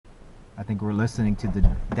I think we're listening to the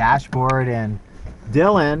dashboard, and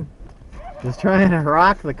Dylan is trying to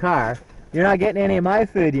rock the car. You're not getting any of my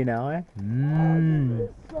food, you know, eh? Mmm.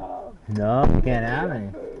 No, you can't have any.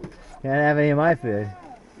 Can't have any of my food.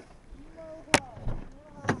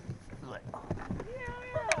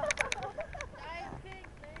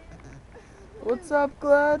 What's up,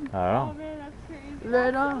 Glad? I don't know. Oh man, that's crazy.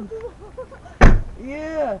 Right on.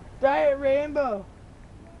 Yeah, Diet Rainbow.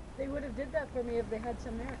 They would have did that for me if they had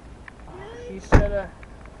some there. He should have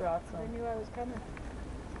brought They some. knew I was coming.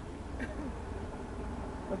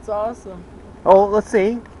 That's awesome. Oh, let's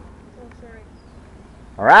see. Oh, sorry.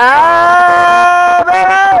 All right,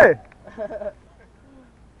 baby!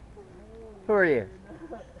 Who are you?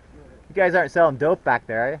 You guys aren't selling dope back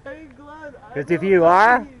there, are you? Hey, Glad. Because if you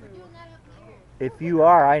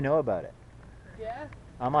are, I know about it. Yeah?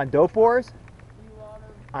 I'm on Dope Wars. You wanna...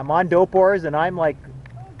 I'm on Dope Wars, and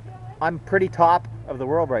I'm pretty top of the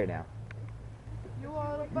world right now. You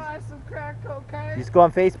wanna buy some crack cocaine? Just go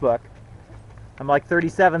on Facebook. I'm like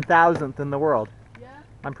 37,000th in the world. Yeah?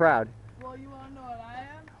 I'm proud. Well, you wanna know what I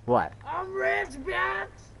am? What? I'm rich, bitch!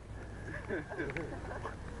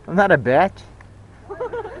 I'm not a bitch.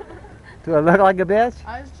 Do I look like a bitch?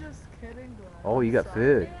 I was just kidding, Glad. Oh, you got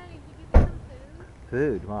Sorry. food.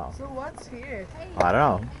 Food, wow. So what's here? I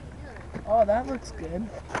don't know. Oh, that looks good.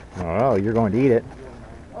 I don't know. You're going to eat it.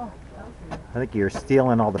 Oh, I think you're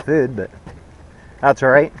stealing all the food, but that's all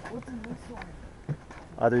right. what's in this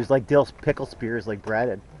one? There's like dill pickle spears, like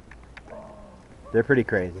breaded. They're pretty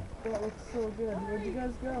crazy. That looks so good. Where'd you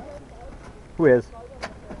guys go? Who is?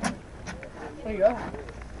 There you go.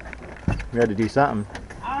 We had to do something.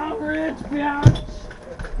 I'm rich, bitch!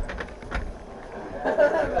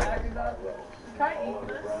 Can I eat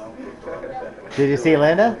this? Did you see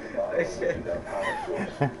Linda?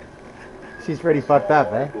 She's pretty fucked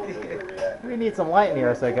up, eh? We need some light in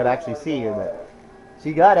here so I could actually see you, but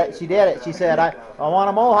she got it. She did it. She said, I want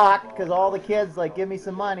a mohawk because all the kids like give me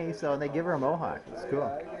some money, so they give her a mohawk. It's cool.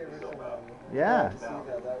 Yeah.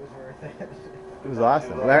 It was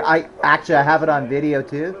awesome. I have it on video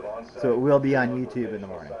too, so it will be on YouTube in the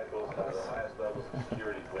morning.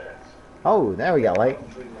 Oh, there we go, light.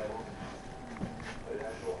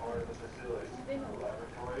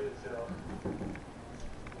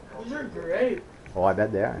 Those are great. Oh, I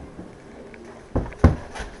bet they are.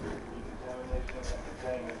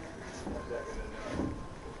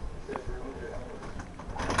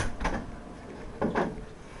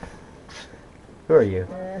 Who are you?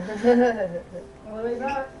 What is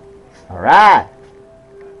that? All right.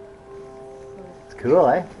 It's cool,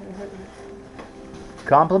 eh?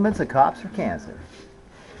 Compliments of cops for cancer.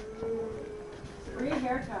 Free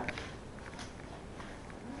haircut.